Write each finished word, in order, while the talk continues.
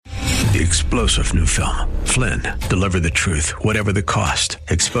The explosive new film, Flynn, Deliver the Truth, Whatever the Cost,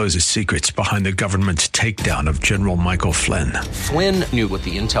 exposes secrets behind the government's takedown of General Michael Flynn. Flynn knew what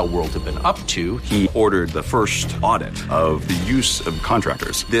the intel world had been up to. He ordered the first audit of the use of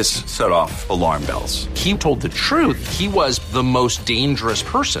contractors. This set off alarm bells. He told the truth. He was the most dangerous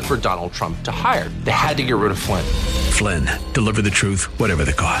person for Donald Trump to hire. They had to get rid of Flynn. Flynn, Deliver the Truth, Whatever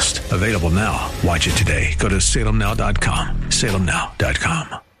the Cost. Available now. Watch it today. Go to salemnow.com.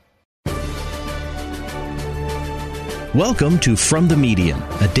 salemnow.com. Welcome to From the Median,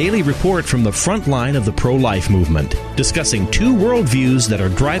 a daily report from the front line of the pro-life movement, discussing two worldviews that are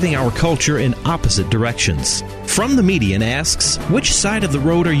driving our culture in opposite directions. From the Median asks, which side of the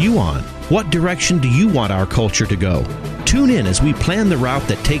road are you on? What direction do you want our culture to go? Tune in as we plan the route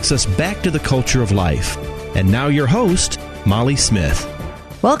that takes us back to the culture of life. And now your host, Molly Smith.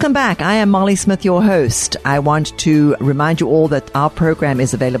 Welcome back. I am Molly Smith, your host. I want to remind you all that our program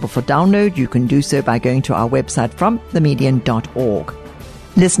is available for download. You can do so by going to our website, fromthemedian.org.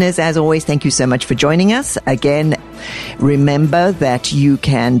 Listeners, as always, thank you so much for joining us. Again, remember that you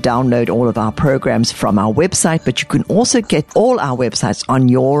can download all of our programs from our website, but you can also get all our websites on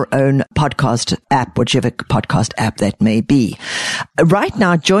your own podcast app, whichever podcast app that may be. Right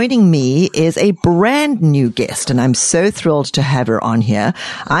now, joining me is a brand new guest, and I'm so thrilled to have her on here.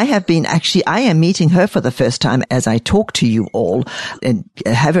 I am meeting her for the first time as I talk to you all and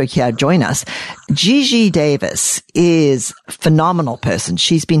have her here join us. Gigi Davis is a phenomenal person.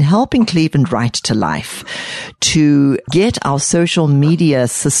 She's been helping Cleveland Right to Life to get our social media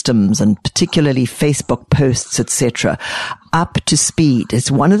systems and particularly Facebook posts, etc., up to speed.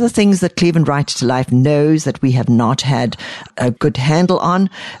 It's one of the things that Cleveland Right to Life knows that we have not had a good handle on.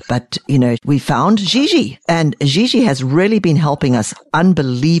 But, we found Gigi, and Gigi has really been helping us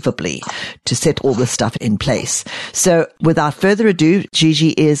unbelievably to set all this stuff in place. So without further ado,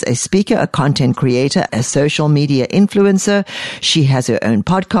 Gigi is a speaker, a content creator, a social media influencer. She has her own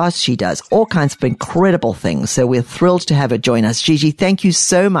podcast. She does all kinds of incredible things. So we're thrilled to have her join us. Gigi, thank you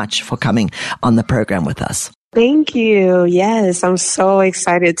so much for coming on the program with us. Thank you. Yes, I'm so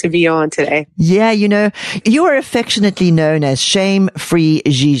excited to be on today. Yeah, you are affectionately known as Shame-Free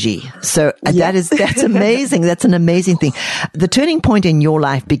Gigi. So that's amazing. That's an amazing thing. The turning point in your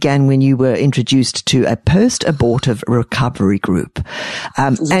life began when you were introduced to a post-abortive recovery group.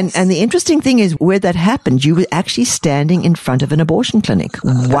 Yes. And the interesting thing is where that happened, you were actually standing in front of an abortion clinic.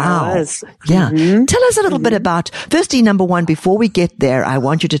 Wow. Yeah. Mm-hmm. Tell us a little bit about, firstly, number one, before we get there, I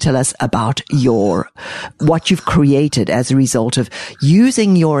want you to tell us about what you've created as a result of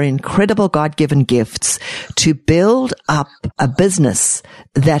using your incredible God-given gifts to build up a business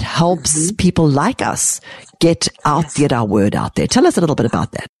that helps people like us get our word out there. Tell us a little bit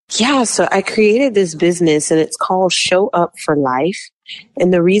about that. Yeah, so I created this business and it's called Show Up for Life.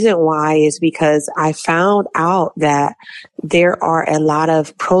 And the reason why is because I found out that there are a lot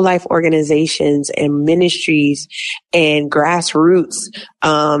of pro-life organizations and ministries and grassroots,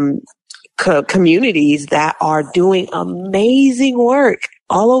 communities that are doing amazing work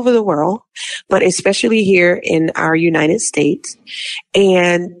all over the world, but especially here in our United States.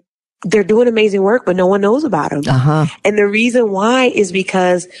 And they're doing amazing work, but no one knows about them. Uh-huh. And the reason why is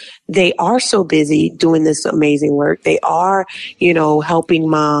because they are so busy doing this amazing work. They are, helping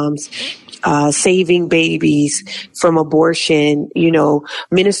moms, saving babies from abortion,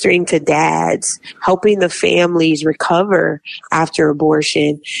 ministering to dads, helping the families recover after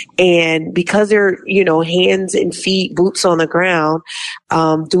abortion. And because they're, hands and feet, boots on the ground,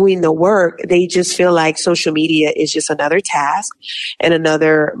 doing the work, they just feel like social media is just another task and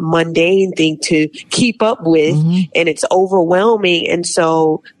another mundane thing to keep up with. Mm-hmm. And it's overwhelming. And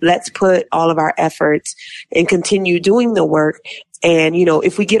so let's put all of our efforts and continue doing the work. And,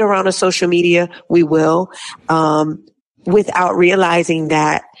 if we get around to social media, we will, without realizing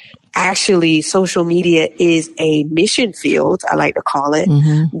that actually social media is a mission field, I like to call it,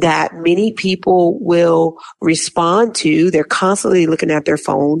 that many people will respond to. They're constantly looking at their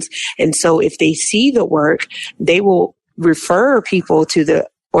phones. And so if they see the work, they will refer people to the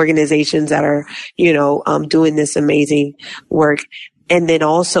organizations that are, doing this amazing work. And then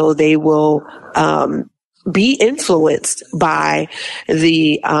also they will, be influenced by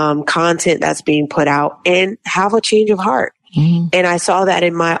the content that's being put out and have a change of heart. Mm-hmm. And I saw that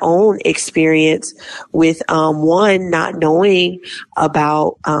in my own experience with one, not knowing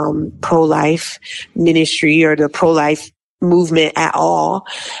about pro-life ministry or the pro-life movement at all.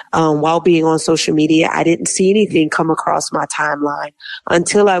 While being on social media, I didn't see anything come across my timeline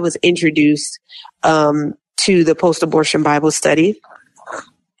until I was introduced to the post-abortion Bible study.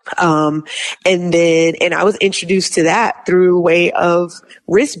 And I was introduced to that through way of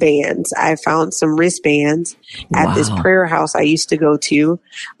wristbands. I found some wristbands at this prayer house I used to go to,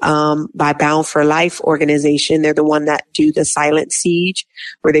 by Bound for Life organization. They're the one that do the silent siege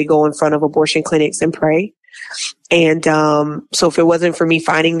where they go in front of abortion clinics and pray. And so if it wasn't for me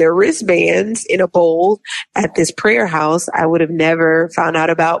finding their wristbands in a bowl at this prayer house, I would have never found out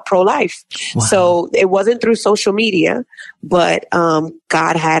about pro-life. Wow. So it wasn't through social media, but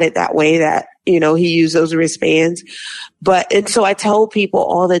God had it that way that, he used those wristbands. And so I tell people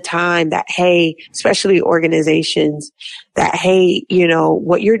all the time that, hey, especially organizations, that, hey,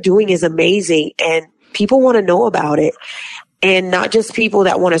 what you're doing is amazing and people want to know about it. And not just people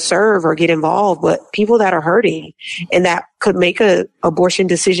that want to serve or get involved, but people that are hurting and that could make a abortion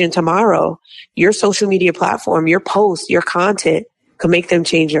decision tomorrow. Your social media platform, your posts, your content could make them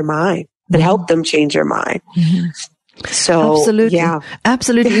change their mind and help them change their mind. Mm-hmm. So, absolutely. Yeah.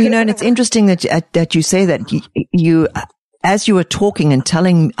 Absolutely. And it's interesting that you say that you as you were talking and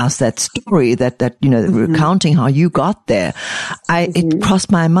telling us that story, that recounting how you got there, it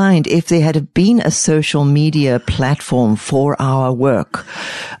crossed my mind, if there had been a social media platform for our work,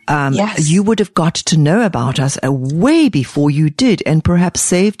 you would have got to know about us way before you did, and perhaps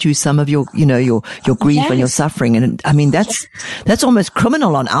saved you some of your grief and your suffering. And I mean, that's almost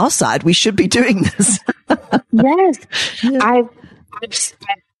criminal on our side. We should be doing this. Yes. Yeah.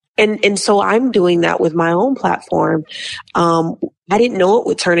 And so I'm doing that with my own platform. I didn't know it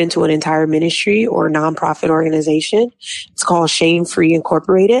would turn into an entire ministry or a nonprofit organization. It's called Shame Free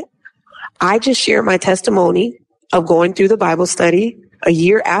Incorporated. I just shared my testimony of going through the Bible study a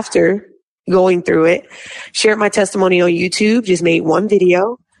year after going through it, shared my testimony on YouTube, just made one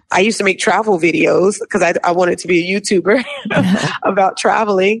video. I used to make travel videos because I wanted to be a YouTuber about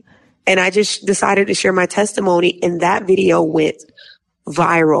traveling. And I just decided to share my testimony, and that video went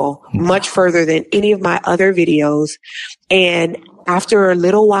viral, much further than any of my other videos. And after a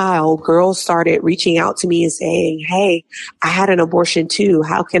little while, girls started reaching out to me and saying, hey, I had an abortion too.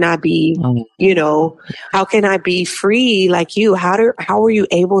 How can I be, how can I be free like you? How were you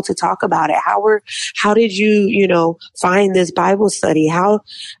able to talk about it? How did you, find this Bible study? I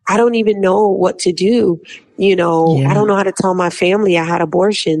don't even know what to do. I don't know how to tell my family I had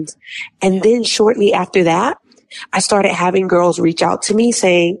abortions. And then shortly after that, I started having girls reach out to me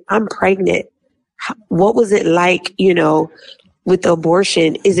saying, I'm pregnant. What was it like, with the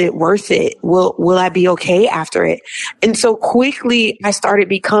abortion? Is it worth it? Will I be okay after it? And so quickly I started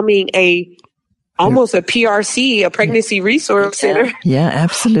becoming almost a PRC, a pregnancy resource center. Yeah,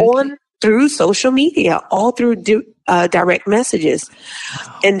 absolutely. Through social media, all through direct messages.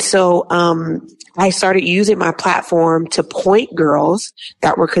 And so, I started using my platform to point girls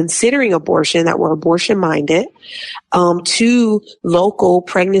that were considering abortion, that were abortion minded, to local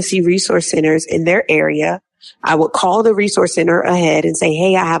pregnancy resource centers in their area. I would call the resource center ahead and say,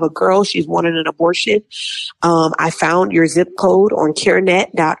 hey, I have a girl. She's wanted an abortion. I found your zip code on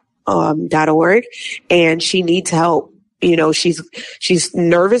carenet.org and she needs help. She's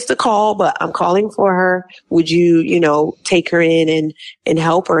nervous to call, but I'm calling for her. Would you, take her in and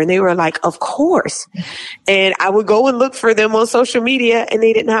help her? And they were like, of course. And I would go and look for them on social media and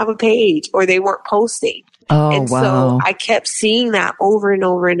they didn't have a page or they weren't posting. Oh, and wow. So I kept seeing that over and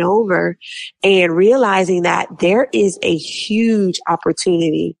over and over and realizing that there is a huge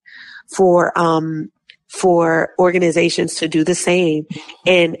opportunity for organizations to do the same.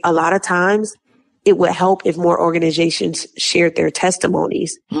 And a lot of times, it would help if more organizations shared their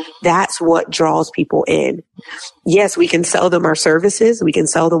testimonies. That's what draws people in. Yes, we can sell them our services. We can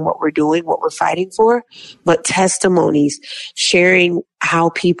sell them what we're doing, what we're fighting for, but testimonies, sharing how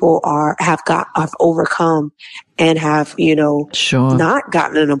people have overcome and have, not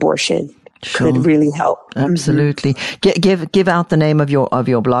gotten an abortion. Could really help. Absolutely. Mm-hmm. Give out the name of your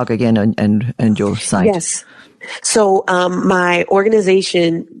blog again and your site. Yes. So, my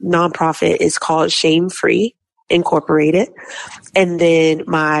organization nonprofit is called Shame Free Incorporated. And then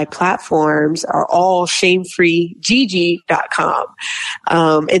my platforms are all shamefreegg.com.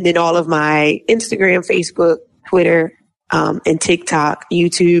 And then all of my Instagram, Facebook, Twitter, and TikTok,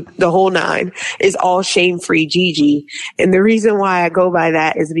 YouTube, the whole nine is all Shame Free Gigi. And the reason why I go by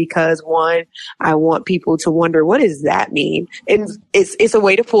that is because one, I want people to wonder, what does that mean? And it's a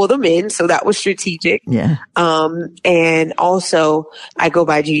way to pull them in. So that was strategic. Yeah. And also I go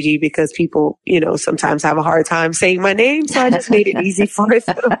by Gigi because people, sometimes have a hard time saying my name. So I just made it easy for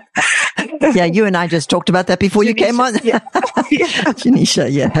them. Yeah. You and I just talked about that before you came on. Yeah.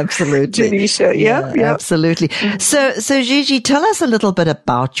 Janisha. Yeah, absolutely. Janisha. Yep. Absolutely. So So Gigi, tell us a little bit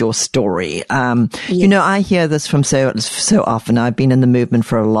about your story. You know, I hear this from so often. I've been in the movement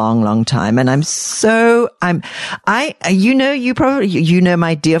for a long, long time, and you know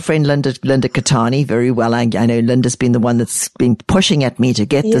my dear friend Linda Catani very well. I know Linda's been the one that's been pushing at me to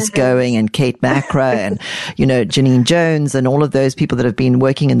get this going, and Kate Macra and, you know, Janine Jones and all of those people that have been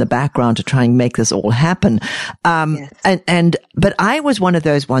working in the background to try and make this all happen. But I was one of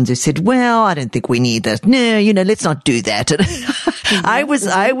those ones who said, well, I don't think we need that. No, you know, let's not do that. I was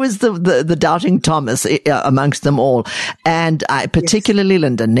the doubting Thomas amongst them all. And particularly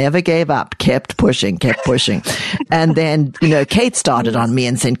Linda never gave up, kept pushing. And then, you know, Kate started on me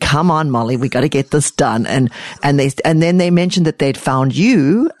and said, come on, Molly, we got to get this done. And then they mentioned that they'd found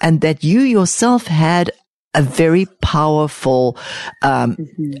you and that you yourself had a very powerful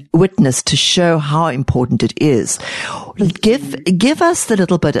witness to show how important it is. Give us the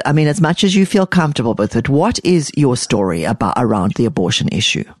little bit, I mean, as much as you feel comfortable with it, what is your story around the abortion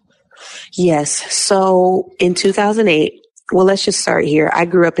issue? Yes. So in 2008, well, let's just start here. I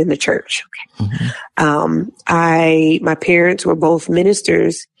grew up in the church. My parents were both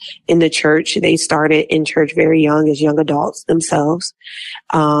ministers in the church. They started in church very young, as young adults themselves.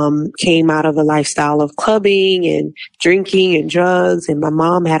 Came out of a lifestyle of clubbing and drinking and drugs. And my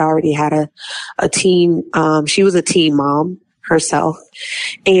mom had already had a teen. She was a teen mom herself.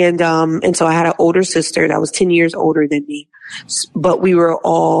 And so I had an older sister that was 10 years older than me, but we were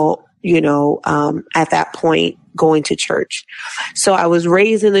all, you know, at that point, going to church. So I was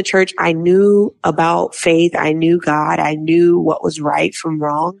raised in the church. I knew about faith. I knew God. I knew what was right from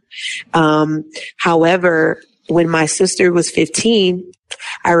wrong. However, when my sister was 15,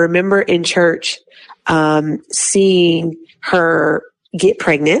 I remember in church, seeing her get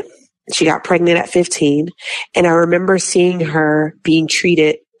pregnant. She got pregnant at 15. And I remember seeing her being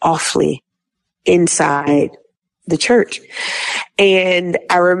treated awfully inside the church. And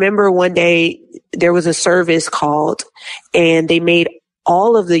I remember one day there was a service called, and they made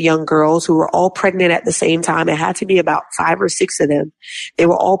all of the young girls who were all pregnant at the same time. It had to be about 5 or 6 of them. They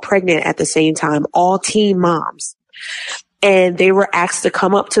were all pregnant at the same time, all teen moms. And they were asked to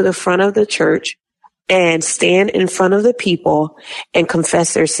come up to the front of the church and stand in front of the people and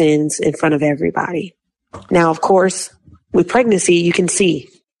confess their sins in front of everybody. Now, of course, with pregnancy, you can see.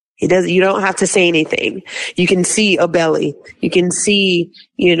 You don't have to say anything. You can see a belly. You can see,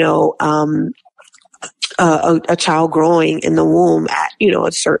 you know, a child growing in the womb at, you know,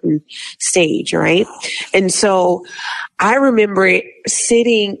 a certain stage, right? And so I remember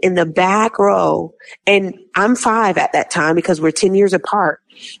sitting in the back row, and I'm 5 at that time because we're 10 years apart.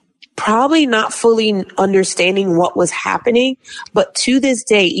 Probably not fully understanding what was happening, but to this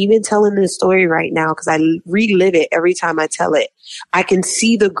day, even telling this story right now, because I relive it every time I tell it, I can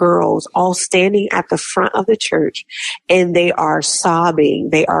see the girls all standing at the front of the church, and they are sobbing.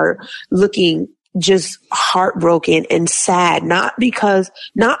 They are looking just heartbroken and sad, not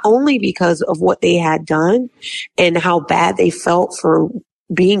only because of what they had done and how bad they felt for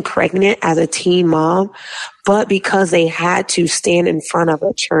being pregnant as a teen mom, but because they had to stand in front of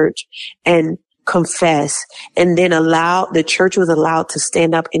a church and confess, and then the church was allowed to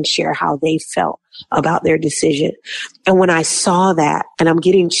stand up and share how they felt about their decision. And when I saw that, and I'm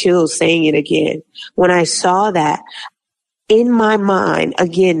getting chills saying it again, when I saw that, in my mind,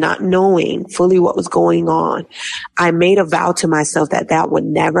 again, not knowing fully what was going on, I made a vow to myself that would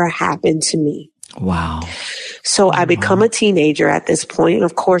never happen to me. Wow. So I become a teenager at this point.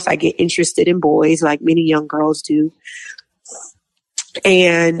 Of course, I get interested in boys like many young girls do.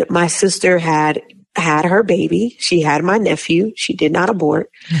 And my sister had her baby. She had my nephew. She did not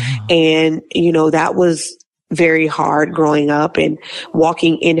abort. Mm-hmm. And, you know, that was very hard growing up and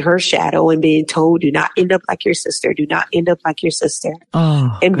walking in her shadow and being told, do not end up like your sister. Do not end up like your sister.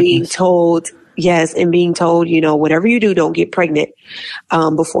 Oh, and being told, yes, and being told, you know, whatever you do, don't get pregnant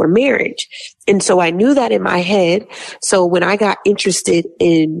before marriage. And so I knew that in my head. So when I got interested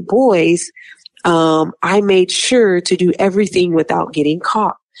in boys, I made sure to do everything without getting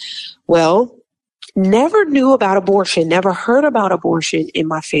caught. Well, never knew about abortion, never heard about abortion in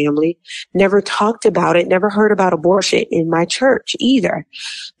my family, never talked about it, never heard about abortion in my church either.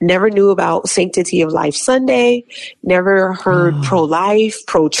 Never knew about Sanctity of Life Sunday, never heard pro-life,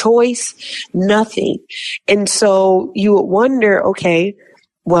 pro-choice, nothing. And so you would wonder, okay,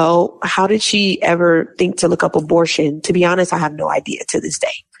 well, how did she ever think to look up abortion? To be honest, I have no idea to this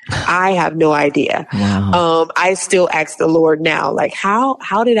day. I have no idea. Wow. I still ask the Lord now, like, how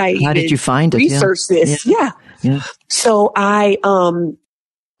did you find research this? Yeah. So I,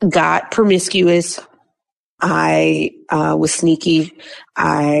 got promiscuous. I, was sneaky.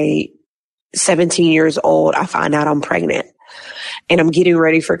 I 17 years old, I find out I'm pregnant and I'm getting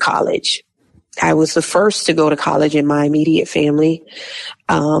ready for college. I was the first to go to college in my immediate family.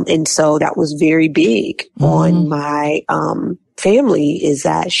 And so that was very big on my family, is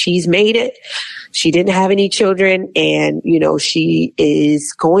that she's made it. She didn't have any children, and, you know, she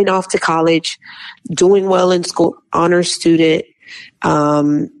is going off to college, doing well in school, honor student,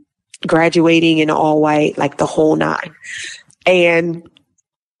 graduating in all white, like the whole nine. And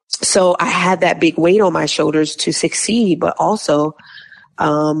so I had that big weight on my shoulders to succeed, but also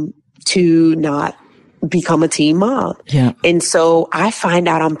to not become a teen mom. Yeah. And so I find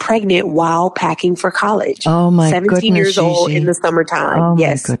out I'm pregnant while packing for college. Oh my 17 goodness, years old Gigi. in the summertime. Oh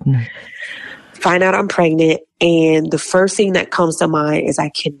yes. my goodness. Find out I'm pregnant, and the first thing that comes to mind is I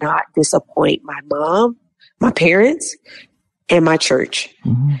cannot disappoint my mom, my parents, and my church,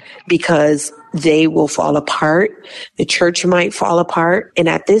 because they will fall apart. The church might fall apart. And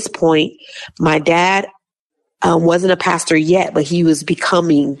at this point, my dad wasn't a pastor yet, but he was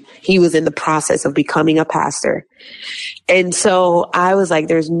in the process of becoming a pastor. And so I was like,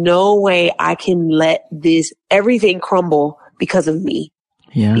 there's no way I can let everything crumble because of me,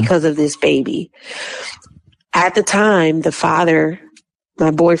 because of this baby. At the time, the father,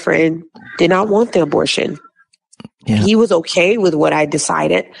 my boyfriend, did not want the abortion. Yeah. He was okay with what I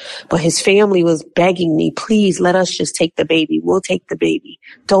decided, but his family was begging me, please let us just take the baby. We'll take the baby.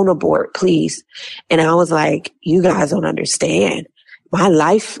 Don't abort, please. And I was like, you guys don't understand. My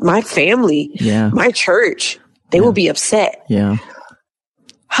life, my family, my church, they will be upset. Yeah.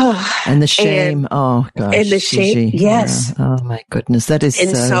 And the shame. Oh gosh. And the shame. Yes. Yeah. Oh my goodness. That is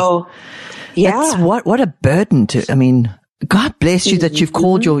and so that's what a burden God bless you that you've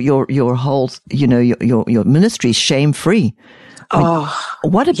called your whole, your ministry shame free.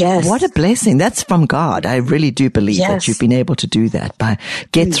 What a blessing. That's from God. I really do believe that you've been able to do that,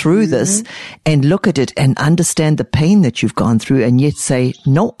 get through this and look at it and understand the pain that you've gone through, and yet say,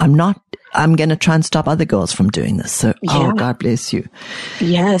 no, I'm not. I'm going to try and stop other girls from doing this. So, God bless you.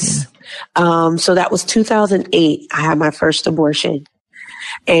 Yes. Yeah. So that was 2008. I had my first abortion.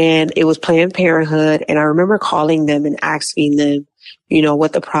 And it was Planned Parenthood. And I remember calling them and asking them,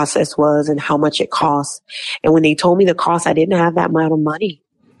 what the process was and how much it cost. And when they told me the cost, I didn't have that amount of money.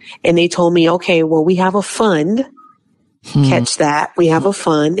 And they told me, okay, well, we have a fund. Catch that. We have a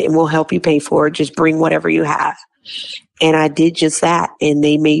fund and we'll help you pay for it. Just bring whatever you have. And I did just that. And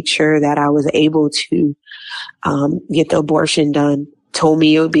they made sure that I was able to get the abortion done. Told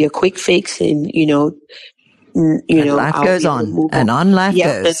me it would be a quick fix, and, life goes on, and on life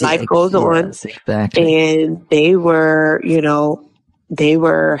goes. And life goes on. Exactly. And they were, they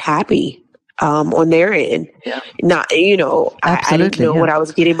were happy on their end. Yeah. Not, I didn't know what I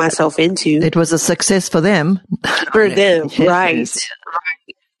was getting myself into. It was a success for them. For them, right.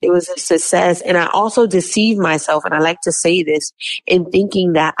 It was a success. And I also deceived myself, and I like to say this, in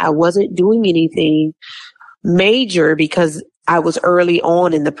thinking that I wasn't doing anything major because I was early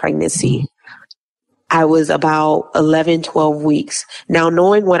on in the pregnancy. I was about 11, 12 weeks. Now,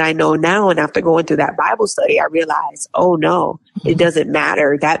 knowing what I know now, and after going through that Bible study, I realized, oh no, it doesn't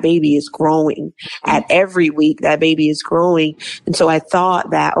matter. That baby is growing. At every week, that baby is growing. And so I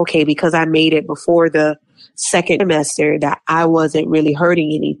thought that, okay, because I made it before the second trimester, that I wasn't really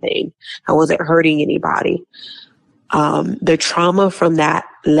hurting anything. I wasn't hurting anybody. The trauma from that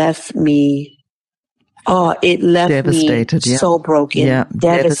left me it left devastated, me so broken. Yeah,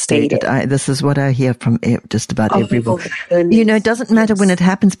 devastated. This is what I hear from just about everyone. It doesn't matter when it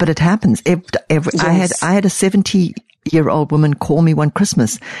happens, but it happens. I had a 70-year-old woman call me one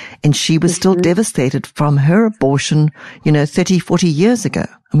Christmas, and she was still devastated from her abortion, 30, 40 years ago.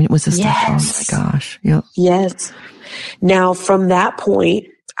 I mean, it was just like, oh my gosh. Yeah. Yes. Now, from that point,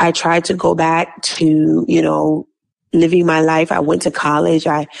 I tried to go back to, living my life. I went to college.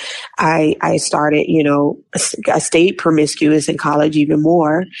 I started, I stayed promiscuous in college even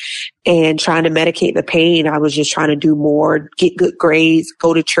more, and trying to medicate the pain. I was just trying to do more, get good grades,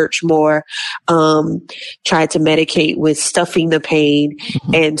 go to church more, tried to medicate with stuffing the pain.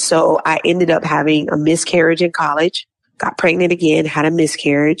 And so I ended up having a miscarriage in college, got pregnant again, had a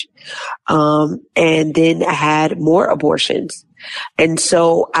miscarriage. And then I had more abortions. And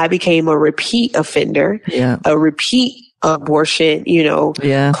so I became a repeat offender, a repeat abortion,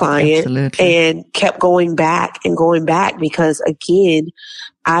 client, absolutely. And kept going back because, again,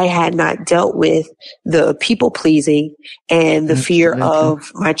 I had not dealt with the people pleasing and the fear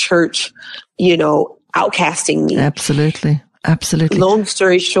of my church, outcasting me. Absolutely. Absolutely. Long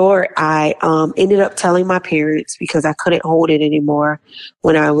story short, I ended up telling my parents because I couldn't hold it anymore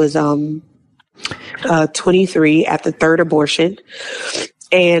when I was 23 at the third abortion.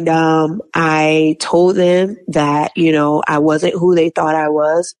 And I told them that, you know, I wasn't who they thought I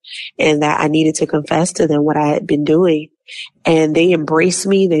was and that I needed to confess to them what I had been doing. And they embraced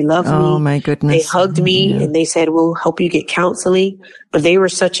me. They loved me. Oh, my goodness. They hugged me and they said, we'll help you get counseling. But they were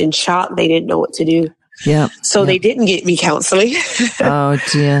such in shock. They didn't know what to do. Yeah. So they didn't get me counseling. Oh,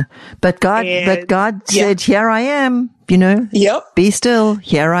 dear. But God said, here I am, you know. Yep. Be still.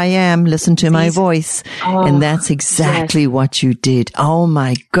 Here I am. Listen to my voice. And that's exactly what you did. Oh,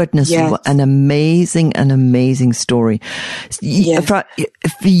 my goodness. Yes. An amazing story. Yes.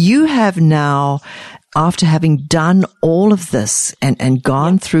 You have now, after having done all of this and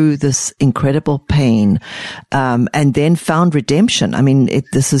gone through this incredible pain, and then found redemption. I mean,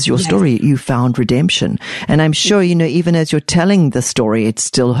 this is your story. You found redemption. And I'm sure, you know, even as you're telling the story, it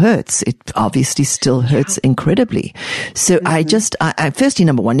still hurts. It obviously still hurts incredibly. So I firstly,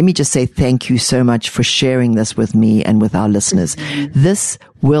 number one, let me just say thank you so much for sharing this with me and with our listeners. This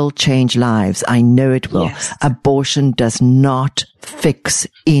will change lives. I know it will. Yes. Abortion does not fix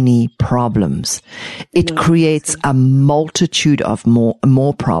any problems. It creates a multitude of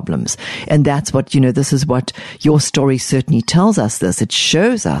more problems. And that's what, you know, this is what your story certainly tells us this. It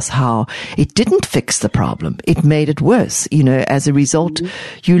shows us how it didn't fix the problem. It made it worse. You know, as a result,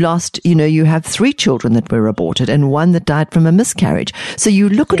 you lost, you know, you have 3 children that were aborted and 1 that died from a miscarriage. So you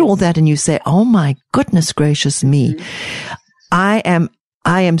look at all that and you say, oh my goodness gracious me. I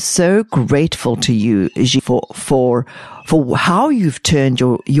am so grateful to you, for how you've turned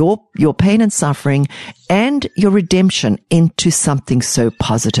your pain and suffering and your redemption into something so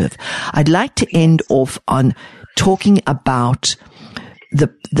positive. I'd like to end off on talking about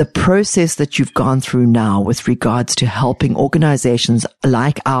the process that you've gone through now with regards to helping organizations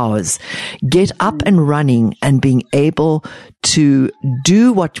like ours get up and running and being able to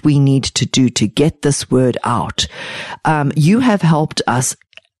do what we need to do to get this word out. You have helped us.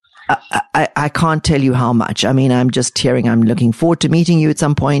 I can't tell you how much. I mean, I'm looking forward to meeting you at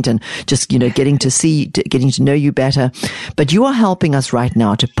some point and just, you know, getting to know you better. But you are helping us right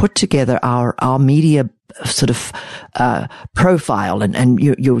now to put together our media sort of profile, and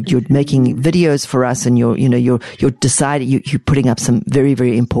you're making videos for us, and you're putting up some very,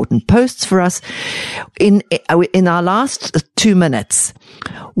 very important posts for us. In our last 2 minutes,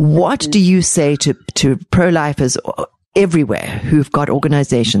 what do you say to pro-lifers everywhere who've got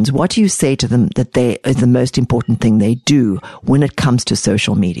organizations? What do you say to them that is the most important thing they do when it comes to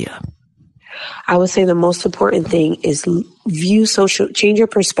social media? I would say the most important thing is change your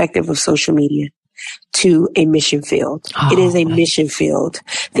perspective of social media to a mission field. It is a mission field.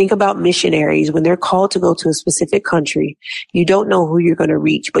 Think about missionaries. When they're called to go to a specific country, you don't know who you're going to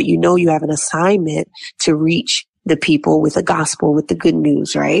reach, but you know you have an assignment to reach the people with the gospel, with the good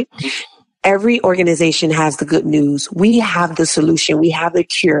news, right? Every organization has the good news. We have the solution. We have the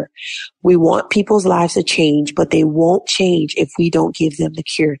cure. We want people's lives to change, but they won't change if we don't give them the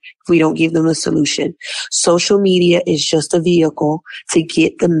cure, if we don't give them the solution. Social media is just a vehicle to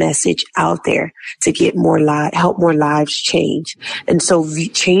get the message out there, to get help more lives change. And so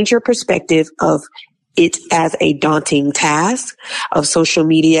change your perspective of it as a daunting task, of social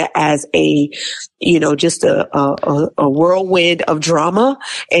media as just a whirlwind of drama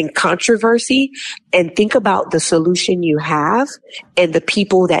and controversy, and think about the solution you have and the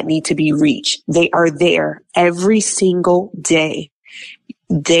people that need to be reached. They are there every single day.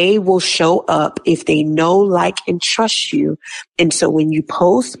 They will show up if they know, like, and trust you. And so when you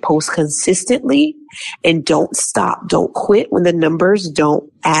post consistently and don't stop. Don't quit when the numbers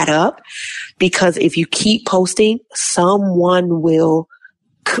don't add up, because if you keep posting, someone will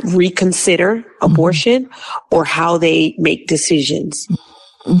reconsider abortion or how they make decisions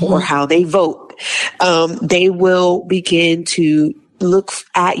or how they vote. They will begin to look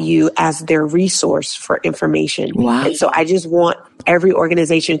at you as their resource for information. Wow. And so I just want every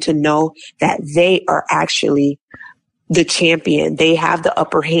organization to know that they are actually the champion. They have the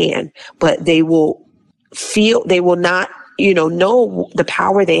upper hand, but they will not, know the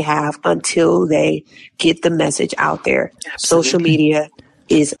power they have until they get the message out there. Absolutely. Social media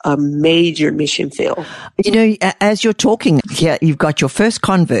is a major mission field. As you're talking here, you've got your first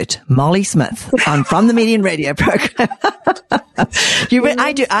convert, Molly Smith, on From the Median radio program.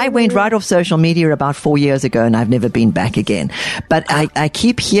 I went right off social media about 4 years ago, and I've never been back again. But I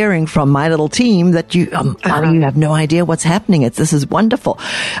keep hearing from my little team that you have no idea what's happening. This is wonderful.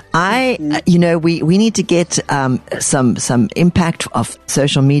 We need to get some impact of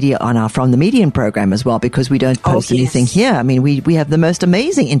social media on our From the Median program as well, because we don't post anything here. I mean, we have the most amazing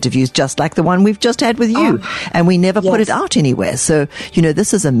amazing interviews just like the one we've just had with you. And we never put it out anywhere. So,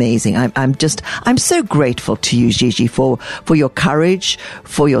 this is amazing. I'm so grateful to you, Gigi, for your courage,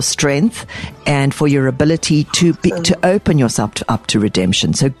 for your strength, and for your ability to open yourself up to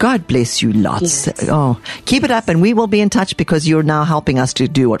redemption. So God bless you lots. Yes. Keep it up, and we will be in touch because you're now helping us to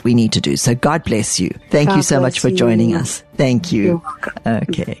do what we need to do. So God bless you. Thank you so much for joining us. Thank you. You're welcome.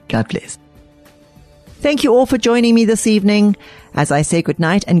 Okay. God bless. Thank you all for joining me this evening. As I say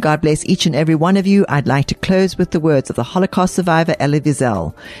goodnight and God bless each and every one of you, I'd like to close with the words of the Holocaust survivor Elie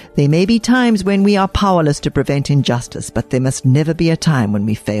Wiesel. There may be times when we are powerless to prevent injustice, but there must never be a time when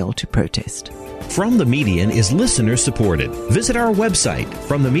we fail to protest. From the Median is listener supported. Visit our website,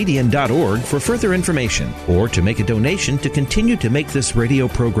 fromthemedian.org, for further information or to make a donation to continue to make this radio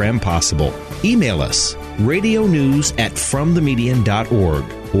program possible. Email us, radionews@fromthemedian.org,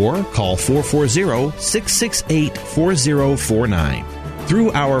 or call 440-668-4049.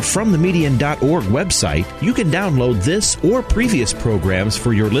 Through our FromTheMedian.org website, you can download this or previous programs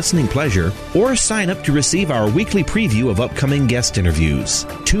for your listening pleasure, or sign up to receive our weekly preview of upcoming guest interviews.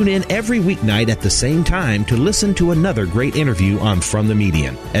 Tune in every weeknight at the same time to listen to another great interview on From the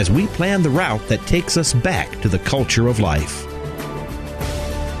Median, as we plan the route that takes us back to the culture of life.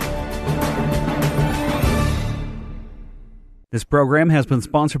 This program has been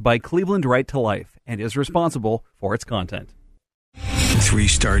sponsored by Cleveland Right to Life and is responsible for its content.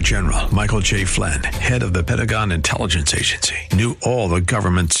 3-star General Michael J. Flynn, head of the Pentagon Intelligence Agency, knew all the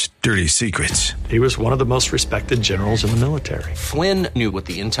government's dirty secrets. He was one of the most respected generals in the military. Flynn knew what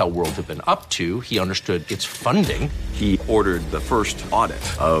the intel world had been up to. He understood its funding. He ordered the first audit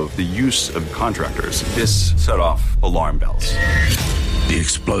of the use of contractors. This set off alarm bells. The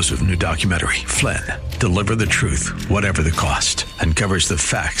explosive new documentary, Flynn, Deliver the Truth, Whatever the Cost, uncovers the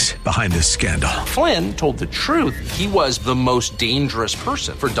facts behind this scandal. Flynn told the truth. He was the most dangerous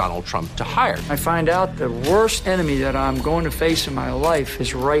person for Donald Trump to hire. I find out the worst enemy that I'm going to face in my life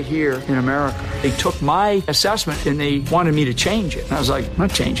is right here in America. They took my assessment and they wanted me to change it. And I was like, I'm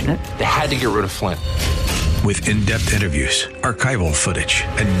not changing it. They had to get rid of Flynn. With in-depth interviews, archival footage,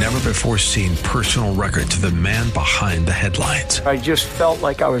 and never-before-seen personal records of the man behind the headlines. I just felt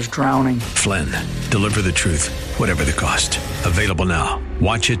like I was drowning. Flynn, Deliver the Truth, Whatever the Cost. Available now.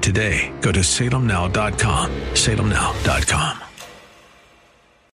 Watch it today. Go to salemnow.com. salemnow.com.